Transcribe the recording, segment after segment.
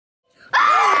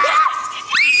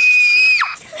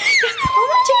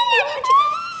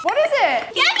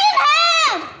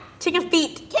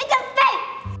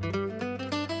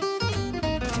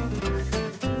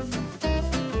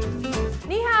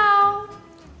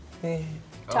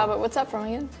Talbot, what's that from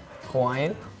again?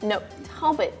 Hawaiian? No,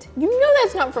 Talbot. You know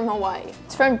that's not from Hawaii.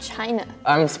 It's from China.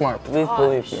 I'm smart, please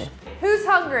believe me. Who's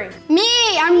hungry? Me,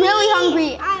 I'm really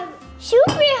hungry. I'm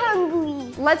super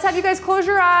hungry. Let's have you guys close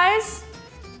your eyes.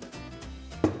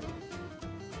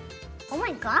 Oh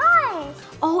my gosh.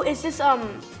 Oh, is this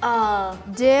Dim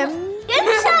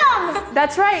sum.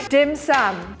 That's right, dim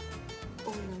sum.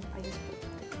 Oh no, I just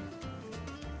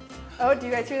Oh, do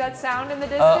you guys hear that sound in the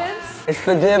distance? It's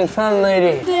the dim sum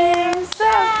lady. Dim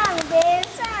sum, dim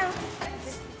sum.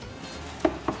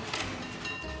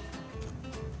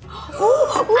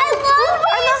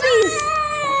 I love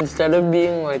these. Instead of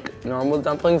being like normal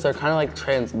dumplings, they're kind of like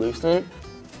translucent.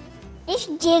 It's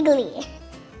jiggly.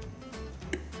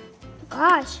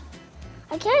 Gosh,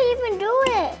 I can't even do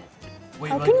it. Wait,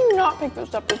 How can you not pick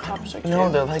those up with chopsticks? No,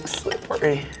 they're like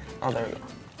slippery. Oh, there we go.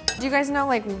 Do you guys know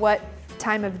like what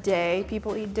time of day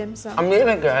people eat dim sum? I'm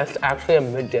gonna guess actually a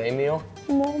midday meal.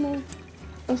 Normal.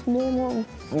 It's normal.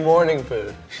 Morning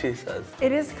food, she says.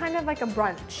 It is kind of like a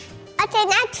brunch. Okay,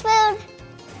 next food.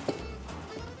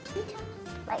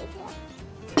 Right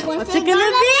here. What's it gonna be?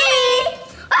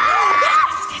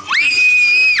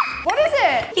 What is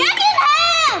it? Chicken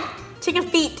head! chicken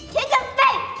feet. Chicken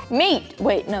feet! Meat.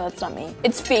 Wait, no, that's not meat.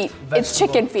 It's feet. It's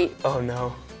Vegetable. chicken feet. Oh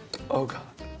no. Oh god.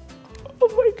 Oh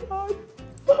my god.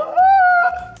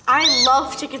 I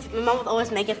love chicken feet. My mom would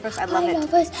always make it first. I love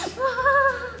it.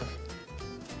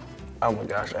 Oh my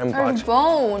gosh, I'm There's watching.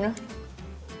 bone.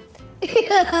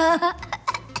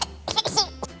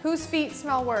 Whose feet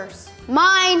smell worse?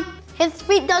 Mine. His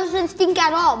feet doesn't stink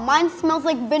at all. Mine smells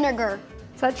like vinegar.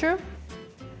 Is that true?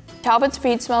 Talbot's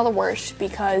feet smell the worst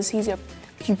because he's a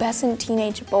pubescent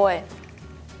teenage boy.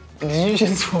 Did you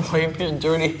just wipe your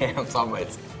dirty hands on my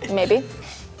skin? Maybe.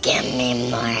 Give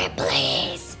me more,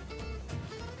 please.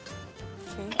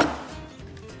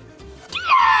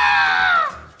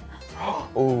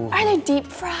 Ooh, Are they deep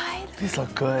fried? these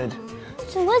look good.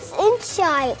 So what's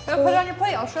inside? Oh, put it on your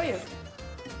plate. I'll show you.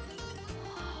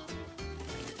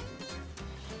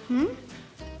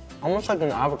 Almost like an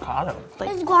avocado.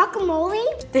 Is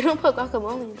guacamole? They don't put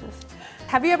guacamole in this.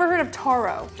 Have you ever heard of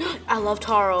taro? I love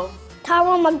taro.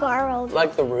 Taro magaro.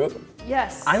 Like the root?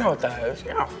 Yes. I know what that is,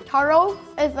 yeah. Taro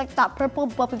is like that purple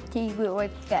bubble tea we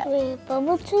always get. Wait,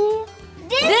 bubble tea?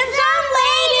 Dim sum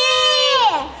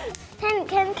lady!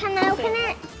 Can I open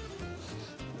it?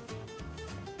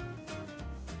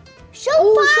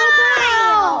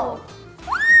 Shopao!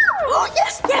 Oh,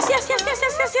 yes, yes, yes, yes, yes,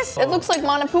 yes, yes, yes. It looks like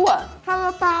manapua.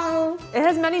 Shopao. It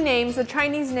has many names. The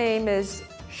Chinese name is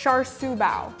char siu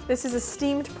bao. This is a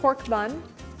steamed pork bun.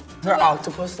 Is there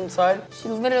octopus inside? She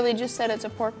literally just said it's a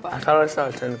pork I bun. thought I saw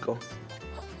a tentacle.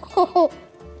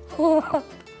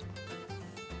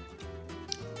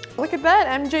 Look at that.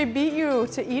 MJ beat you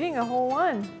to eating a whole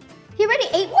one. He already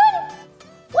ate one?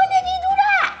 When did he do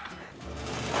that?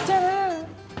 Ta-da.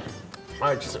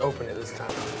 Alright, just open it this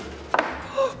time.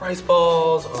 Rice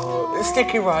balls. Oh, it's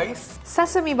sticky rice.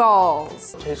 Sesame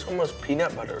balls. Tastes almost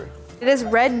peanut buttery. It is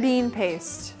red bean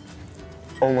paste.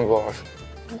 Oh my gosh.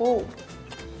 Whoa.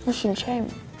 What's in shame?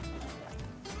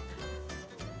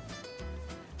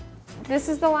 This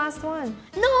is the last one.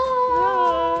 No!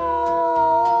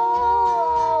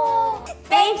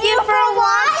 Thank you for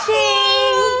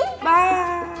watching!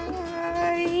 Bye.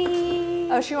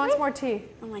 Oh, she wants more tea.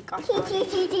 Oh my gosh. My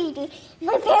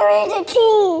favorite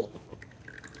tea.